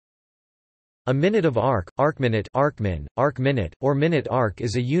A minute of arc, arcminute, arcmin, arcminute, or minute arc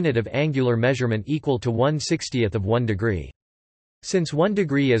is a unit of angular measurement equal to 1/60th of 1 degree. Since 1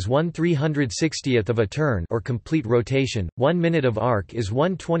 degree is 1/360th of a turn or complete rotation, 1 minute of arc is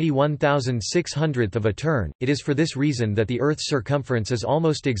 1/21,600th of a turn. It is for this reason that the Earth's circumference is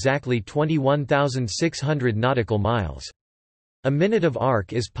almost exactly 21,600 nautical miles. A minute of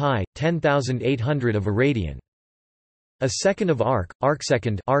arc is pi, 10,800 of a radian. A second of arc,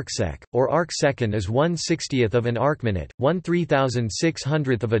 arcsecond, arcsec, or arcsecond is 1/60th of an arcminute,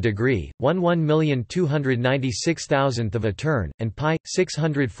 1/3600th of a degree, 1,296,000th of a turn, and pi,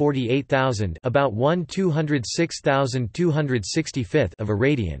 648,000, about 1/206,265th of a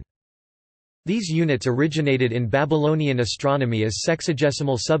radian. These units originated in Babylonian astronomy as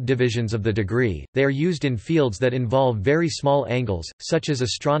sexagesimal subdivisions of the degree. They are used in fields that involve very small angles, such as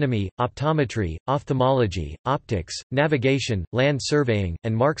astronomy, optometry, ophthalmology, optics, navigation, land surveying,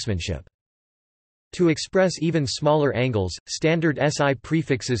 and marksmanship. To express even smaller angles, standard SI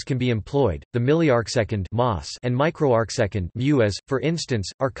prefixes can be employed. The milliarcsecond (mas) and microarcsecond (mus), for instance,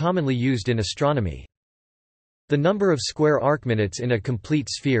 are commonly used in astronomy. The number of square arcminutes in a complete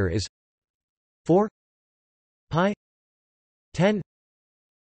sphere is 4 pi 10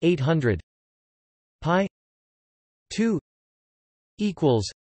 800 pi 2 equals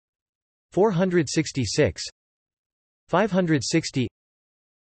 466 560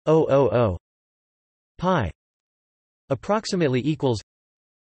 000 pi approximately equals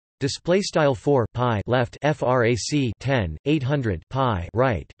display style 4 pi left frac 10 800 pi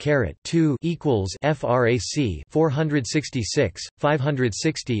right caret 2 equals frac 466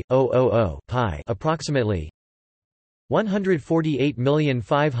 560 000 pi approximately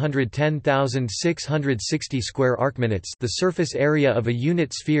 148,510,660 square arcminutes, the surface area of a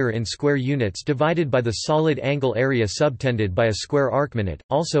unit sphere in square units divided by the solid angle area subtended by a square arcminute,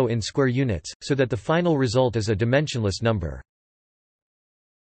 also in square units, so that the final result is a dimensionless number.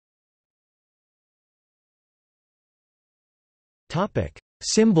 Topic: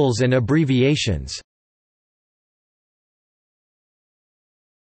 Symbols and abbreviations.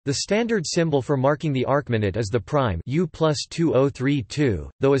 The standard symbol for marking the arcminute is the prime U+2032,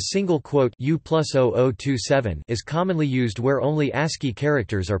 though a single quote U+0027 is commonly used where only ASCII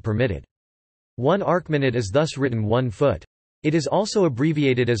characters are permitted. 1 arcminute is thus written 1 foot. It is also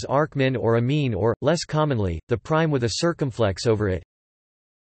abbreviated as arcmin or amin or, less commonly, the prime with a circumflex over it.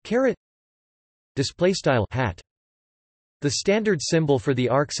 Caret #hat. The standard symbol for the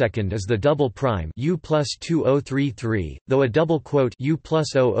arcsecond is the double prime U+2033, though a double quote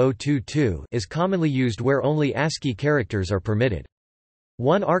U+0022 is commonly used where only ASCII characters are permitted.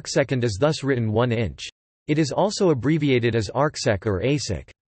 1 arcsecond is thus written 1 inch. It is also abbreviated as arcsec or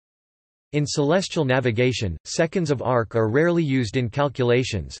asec. In celestial navigation, seconds of arc are rarely used in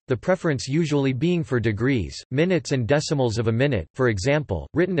calculations, the preference usually being for degrees, minutes and decimals of a minute, for example,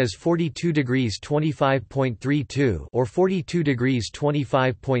 written as 42 degrees 25.32 or 42 degrees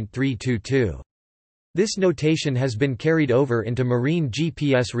 25.322. This notation has been carried over into marine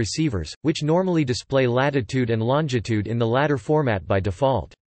GPS receivers, which normally display latitude and longitude in the latter format by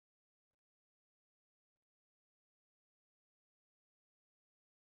default.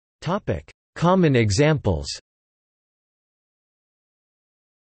 Common examples.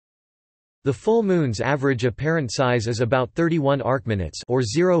 The full moon's average apparent size is about 31 arcminutes or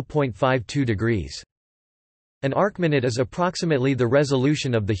 0.52 degrees. An arcminute is approximately the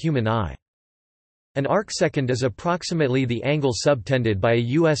resolution of the human eye. An arcsecond is approximately the angle subtended by a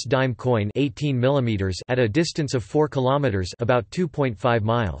US dime coin 18 mm at a distance of 4 km about 2.5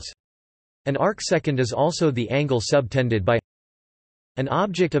 miles. An arcsecond is also the angle subtended by an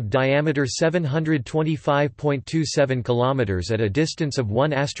object of diameter 725.27 km at a distance of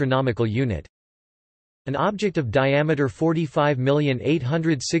 1 astronomical unit. An object of diameter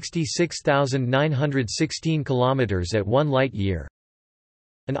 45,866,916 km at 1 light year.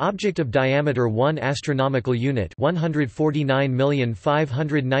 An object of diameter 1 astronomical unit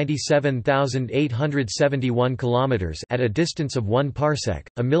 149,597,871 km at a distance of 1 parsec.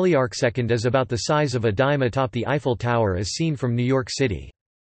 A milliarcsecond is about the size of a dime atop the Eiffel Tower as seen from New York City.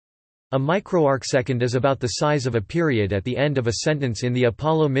 A microarcsecond is about the size of a period at the end of a sentence in the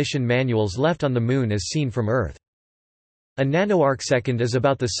Apollo mission manuals left on the Moon as seen from Earth. A nanoarcsecond is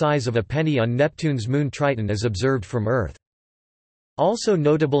about the size of a penny on Neptune's moon Triton as observed from Earth. Also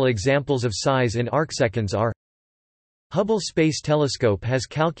notable examples of size in arcseconds are Hubble Space Telescope has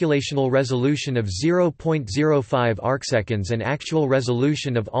calculational resolution of 0.05 arcseconds and actual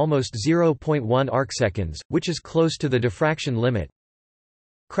resolution of almost 0.1 arcseconds, which is close to the diffraction limit.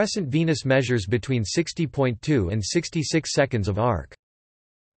 Crescent Venus measures between 60.2 and 66 seconds of arc.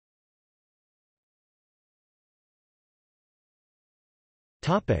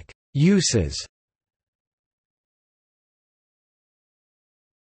 Uses.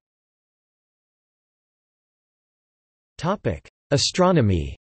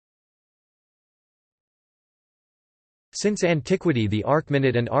 Astronomy. Since antiquity, the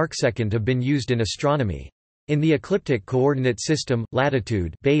arcminute and arcsecond have been used in astronomy. In the ecliptic coordinate system,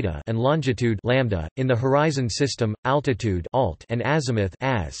 latitude beta and longitude lambda, in the horizon system, altitude alt and azimuth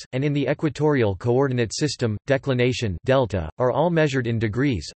as, and in the equatorial coordinate system, declination delta, are all measured in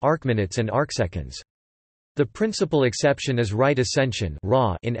degrees, arcminutes and arcseconds. The principal exception is right ascension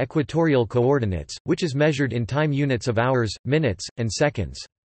in equatorial coordinates, which is measured in time units of hours, minutes, and seconds.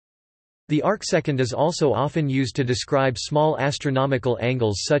 The arcsecond is also often used to describe small astronomical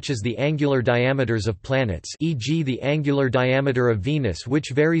angles such as the angular diameters of planets, e.g. the angular diameter of Venus,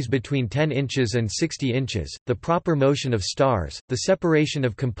 which varies between 10 inches and 60 inches, the proper motion of stars, the separation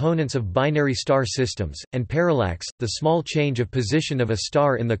of components of binary star systems, and parallax, the small change of position of a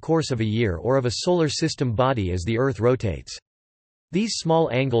star in the course of a year or of a solar system body as the Earth rotates. These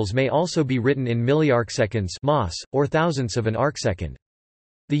small angles may also be written in milliarcseconds or thousandths of an arcsecond.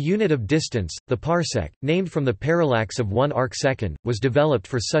 The unit of distance, the parsec, named from the parallax of 1 arcsecond, was developed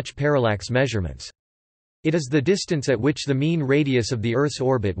for such parallax measurements. It is the distance at which the mean radius of the Earth's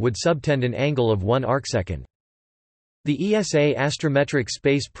orbit would subtend an angle of 1 arcsecond. The ESA astrometric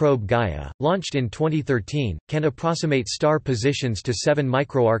space probe Gaia, launched in 2013, can approximate star positions to 7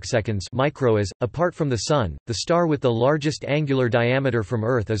 microarcseconds apart from the Sun. The star with the largest angular diameter from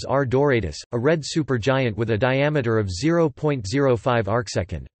Earth is R Doradus, a red supergiant with a diameter of 0.05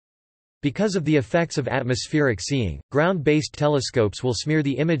 arcsecond. Because of the effects of atmospheric seeing, ground-based telescopes will smear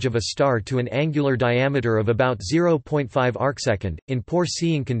the image of a star to an angular diameter of about 0.5 arcsecond. In poor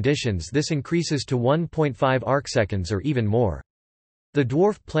seeing conditions, this increases to 1.5 arcseconds or even more. The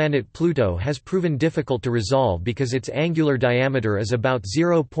dwarf planet Pluto has proven difficult to resolve because its angular diameter is about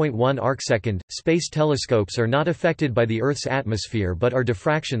 0.1 arcsecond. Space telescopes are not affected by the Earth's atmosphere but are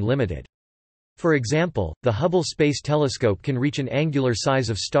diffraction limited. For example, the Hubble Space Telescope can reach an angular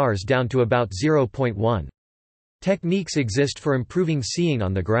size of stars down to about 0.1. Techniques exist for improving seeing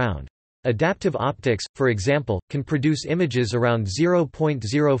on the ground. Adaptive optics, for example, can produce images around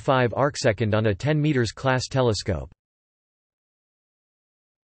 0.05 arcsecond on a 10 meters class telescope.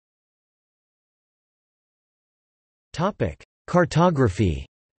 Cartography.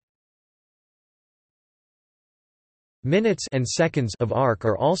 Minutes and seconds of arc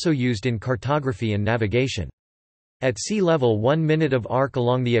are also used in cartography and navigation. At sea level, 1 minute of arc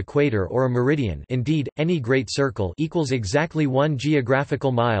along the equator or a meridian, indeed, any great circle, equals exactly 1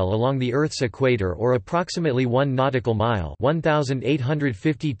 geographical mile along the Earth's equator, or approximately 1 nautical mile,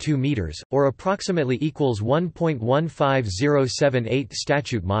 1,852 meters, or approximately equals 1.15078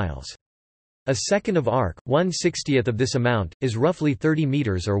 statute miles. A second of arc, 1/60th of this amount, is roughly 30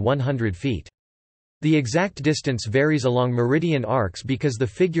 meters or 100 feet. The exact distance varies along meridian arcs because the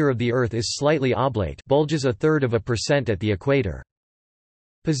figure of the Earth is slightly oblate, bulges 0.33% at the equator.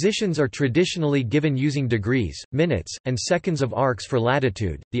 Positions are traditionally given using degrees, minutes, and seconds of arcs for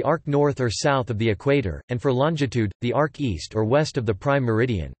latitude, the arc north or south of the equator, and for longitude, the arc east or west of the prime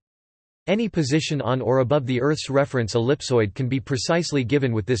meridian. Any position on or above the Earth's reference ellipsoid can be precisely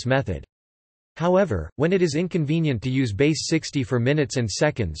given with this method. However, when it is inconvenient to use base 60 for minutes and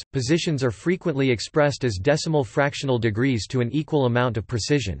seconds, positions are frequently expressed as decimal fractional degrees to an equal amount of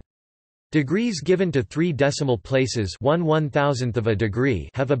precision. Degrees given to 3 decimal places, 1/1000th of a degree,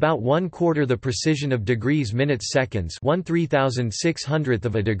 have about 1/4 the precision of degrees minutes seconds, 1/3600th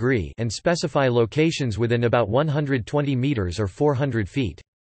of a degree, and specify locations within about 120 meters or 400 feet.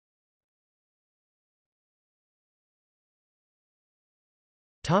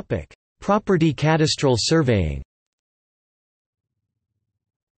 Topic: Property cadastral surveying.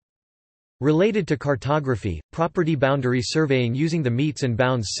 Related to cartography, property boundary surveying using the metes and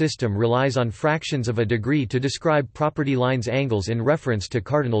bounds system relies on fractions of a degree to describe property lines' angles in reference to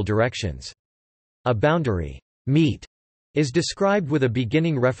cardinal directions. A boundary mete is described with a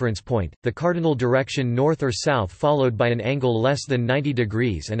beginning reference point, the cardinal direction north or south followed by an angle less than 90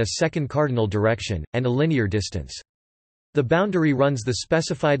 degrees and a second cardinal direction, and a linear distance. The boundary runs the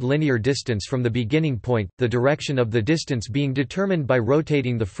specified linear distance from the beginning point, the direction of the distance being determined by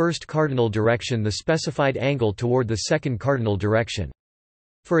rotating the first cardinal direction the specified angle toward the second cardinal direction.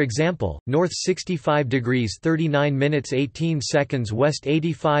 For example, north 65 degrees 39 minutes 18 seconds west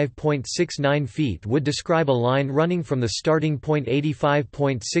 85.69 feet would describe a line running from the starting point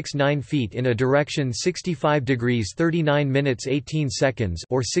 85.69 feet in a direction 65 degrees 39 minutes 18 seconds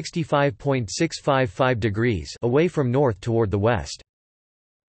or 65.655 degrees away from north toward the west.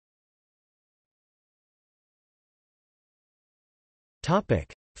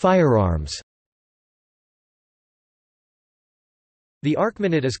 Firearms. The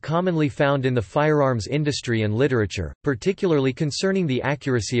arcminute is commonly found in the firearms industry and literature, particularly concerning the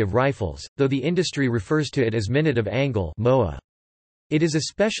accuracy of rifles, though the industry refers to it as minute of angle (MOA). It is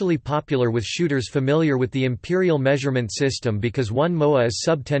especially popular with shooters familiar with the imperial measurement system because 1 MOA is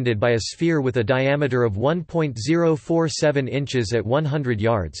subtended by a sphere with a diameter of 1.047 inches at 100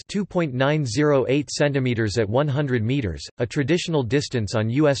 yards, 2.908 centimeters at 100 meters, a traditional distance on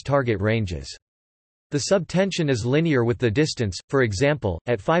U.S. target ranges. The subtension is linear with the distance, for example,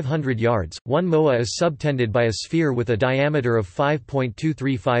 at 500 yards, 1 MOA is subtended by a sphere with a diameter of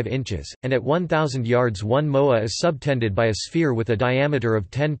 5.235 inches, and at 1,000 yards 1 MOA is subtended by a sphere with a diameter of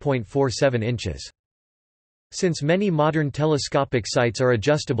 10.47 inches. Since many modern telescopic sights are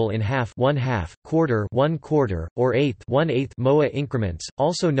adjustable in half, 1/2, quarter, 1/4, or eighth, 1/8 MOA increments,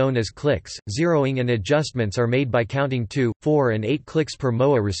 also known as clicks, zeroing and adjustments are made by counting 2, 4 and 8 clicks per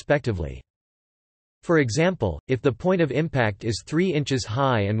MOA respectively. For example, if the point of impact is 3 inches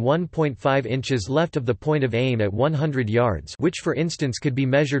high and 1.5 inches left of the point of aim at 100 yards, which for instance could be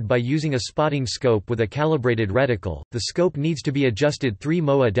measured by using a spotting scope with a calibrated reticle, the scope needs to be adjusted 3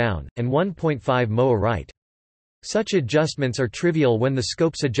 MOA down, and 1.5 MOA right. Such adjustments are trivial when the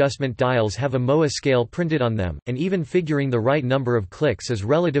scope's adjustment dials have a MOA scale printed on them, and even figuring the right number of clicks is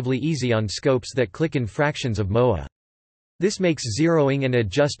relatively easy on scopes that click in fractions of MOA. This makes zeroing and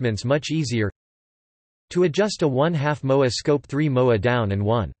adjustments much easier. To adjust a 1/2 MOA scope 3 MOA down and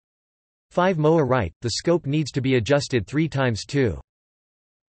 1.5 MOA right, the scope needs to be adjusted 3 times 2.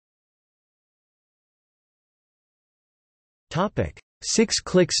 6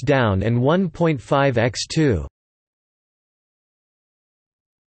 clicks down and 1.5 x 2.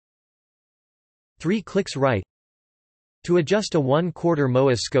 3 clicks right. To adjust a 1/4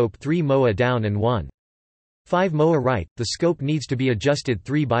 MOA scope 3 MOA down and 1.5 MOA right, the scope needs to be adjusted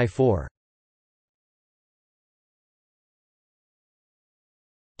 3 by 4.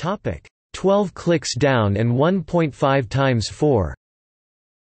 12 clicks down and 1.5 times 4.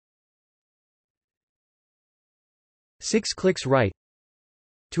 6 clicks right.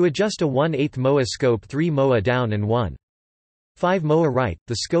 To adjust a 1/8 MOA scope 3 MOA down and 1.5 MOA right,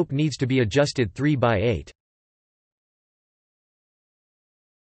 the scope needs to be adjusted 3 by 8.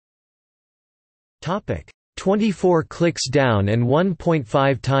 24 clicks down and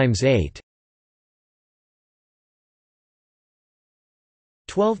 1.5 times 8.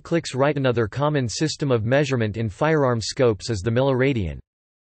 12 clicks right. Another common system of measurement in firearm scopes is the milliradian.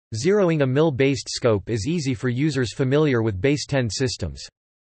 Zeroing a mil-based scope is easy for users familiar with base 10 systems.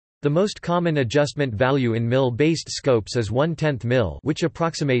 The most common adjustment value in mil-based scopes is 1/10 mil, which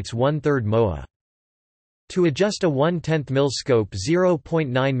approximates 1/3 MOA. To adjust a 1/10 mil scope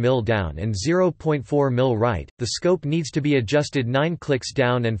 0.9 mil down and 0.4 mil right, the scope needs to be adjusted 9 clicks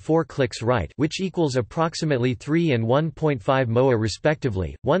down and 4 clicks right, which equals approximately 3 and 1.5 MOA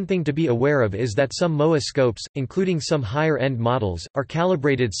respectively. One thing to be aware of is that some MOA scopes, including some higher-end models, are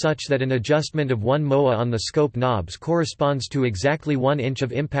calibrated such that an adjustment of 1 MOA on the scope knobs corresponds to exactly 1 inch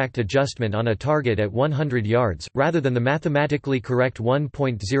of impact adjustment on a target at 100 yards, rather than the mathematically correct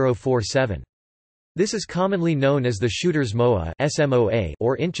 1.047. This is commonly known as the shooter's MOA (SMOA)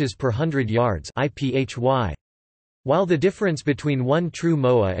 or inches per 100 yards (IPHY). While the difference between one true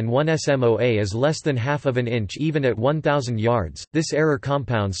MOA and one SMOA is less than half of an inch even at 1,000 yards, this error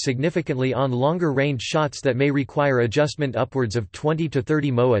compounds significantly on longer-range shots that may require adjustment upwards of 20 to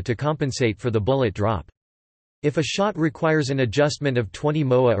 30 MOA to compensate for the bullet drop. If a shot requires an adjustment of 20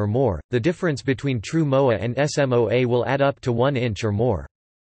 MOA or more, the difference between true MOA and SMOA will add up to 1 inch or more.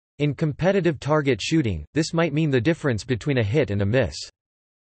 In competitive target shooting, this might mean the difference between a hit and a miss.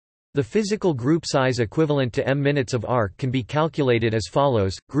 The physical group size equivalent to m minutes of arc can be calculated as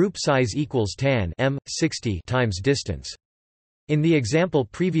follows: group size equals tan m 60 times distance. In the example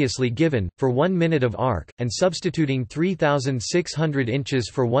previously given, for 1 minute of arc, and substituting 3,600 inches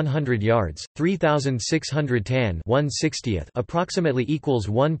for 100 yards, 3,600 tan 1/60 approximately equals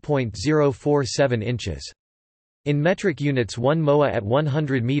 1.047 inches. In metric units, 1 MOA at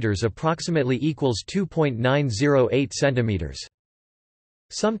 100 meters approximately equals 2.908 centimeters.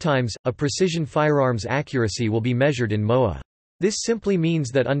 Sometimes, a precision firearm's accuracy will be measured in MOA. This simply means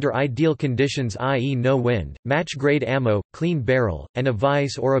that under ideal conditions, i.e. no wind, match-grade ammo, clean barrel, and a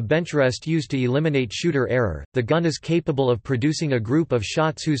vise or a bench rest used to eliminate shooter error, the gun is capable of producing a group of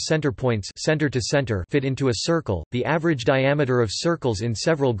shots whose center points center to center fit into a circle. The average diameter of circles in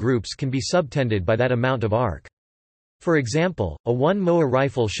several groups can be subtended by that amount of arc. For example, a 1 MOA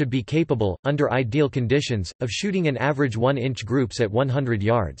rifle should be capable, under ideal conditions, of shooting an average 1-inch groups at 100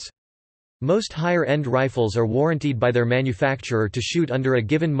 yards. Most higher-end rifles are warrantied by their manufacturer to shoot under a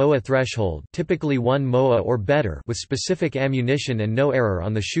given MOA threshold, typically 1 MOA or better, with specific ammunition and no error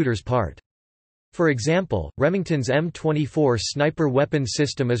on the shooter's part. For example, Remington's M24 sniper weapon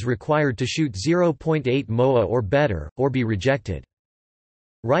system is required to shoot 0.8 MOA or better, or be rejected.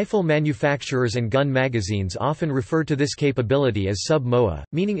 Rifle manufacturers and gun magazines often refer to this capability as sub-MOA,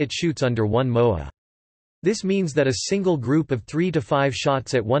 meaning it shoots under 1 MOA. This means that a single group of 3 to 5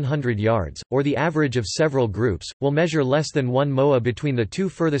 shots at 100 yards, or the average of several groups, will measure less than 1 MOA between the two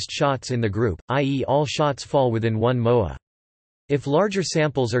furthest shots in the group, i.e. all shots fall within 1 MOA. If larger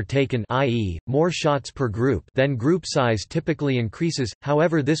samples are taken, i.e., more shots per group, then group size typically increases,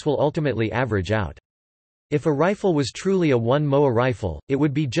 however this will ultimately average out. If a rifle was truly a 1 MOA rifle, it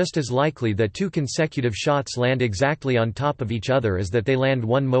would be just as likely that 2 consecutive shots land exactly on top of each other as that they land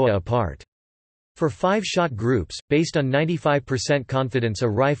 1 MOA apart. For 5-shot groups, based on 95% confidence, a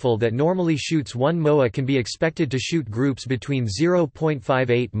rifle that normally shoots 1 MOA can be expected to shoot groups between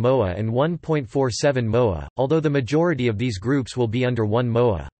 0.58 MOA and 1.47 MOA, although the majority of these groups will be under 1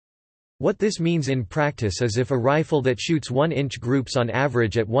 MOA. What this means in practice is if a rifle that shoots 1-inch groups on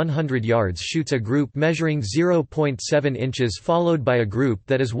average at 100 yards shoots a group measuring 0.7 inches followed by a group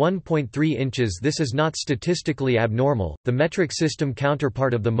that is 1.3 inches, this is not statistically abnormal. The metric system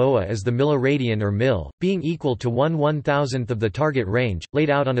counterpart of the MOA is the milliradian or mil, being equal to 1/1000th of the target range,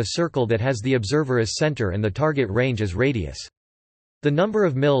 laid out on a circle that has the observer as center and the target range as radius. The number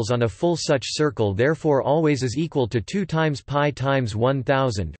of mils on a full such circle therefore always is equal to 2 times pi times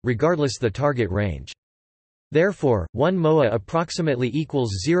 1000, regardless the target range. Therefore, 1 MOA approximately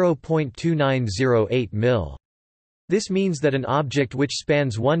equals 0.2908 mil. This means that an object which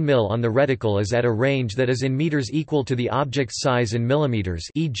spans 1 mil on the reticle is at a range that is in meters equal to the object's size in millimeters,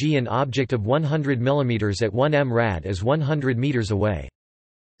 e.g. an object of 100 mm at 1 mrad is 100 meters away.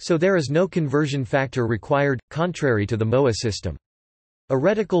 So there is no conversion factor required, contrary to the MOA system. A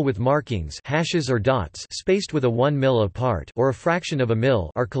reticle with markings hashes or dots spaced with a 1 mil apart or a fraction of a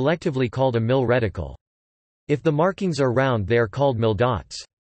mil are collectively called a mil reticle. If the markings are round they are called mil dots.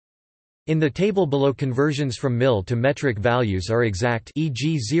 In the table below, conversions from mil to metric values are exact,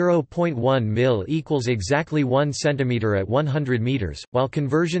 e.g. 0.1 mil equals exactly 1 cm at 100 meters, while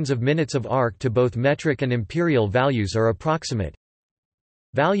conversions of minutes of arc to both metric and imperial values are approximate.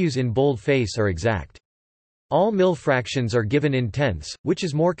 Values in boldface are exact. All mil fractions are given in tenths, which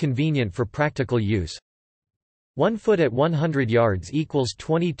is more convenient for practical use. 1 foot at 100 yards equals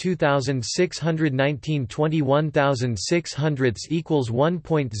 22,619. 21,600 equals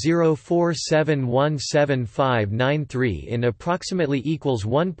 1.0471759 in approximately equals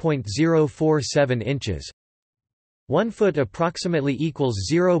 1.047 inches. 1 foot approximately equals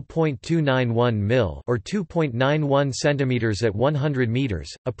 0.291 mil or 2.91 centimeters at 100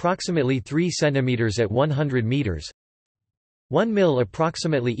 meters, approximately 3 centimeters at 100 meters. 1 mil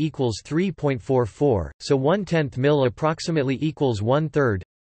approximately equals 3.44, so 1/10 mil approximately equals 1/3.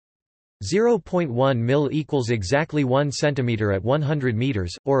 0.1 mil equals exactly 1 centimeter at 100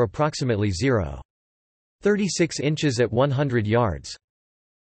 meters, or approximately 0.36 inches at 100 yards.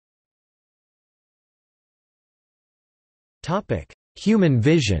 Human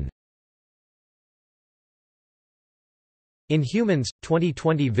vision. In humans,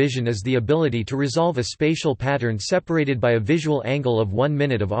 20/20 vision is the ability to resolve a spatial pattern separated by a visual angle of 1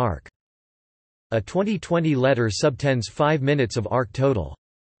 minute of arc. A 20/20 letter subtends 5 minutes of arc total.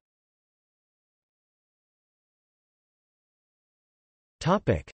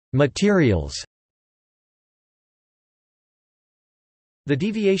 Materials. The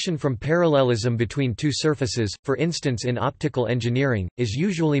deviation from parallelism between two surfaces, for instance in optical engineering, is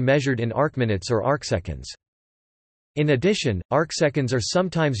usually measured in arcminutes or arcseconds. In addition, arcseconds are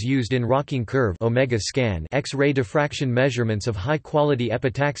sometimes used in rocking curve omega scan X-ray diffraction measurements of high-quality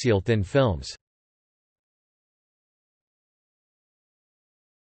epitaxial thin films.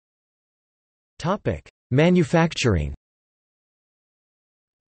 Manufacturing.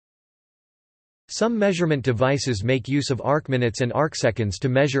 Some measurement devices make use of arcminutes and arcseconds to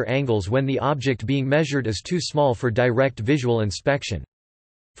measure angles when the object being measured is too small for direct visual inspection.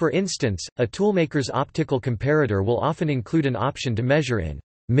 For instance, a toolmaker's optical comparator will often include an option to measure in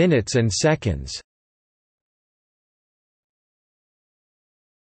minutes and seconds.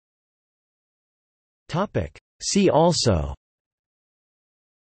 See also: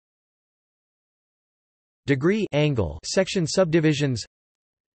 degree angle section subdivisions,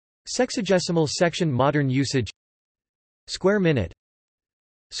 sexagesimal section modern usage, square minute,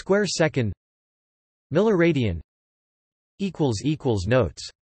 square second, milliradian. Notes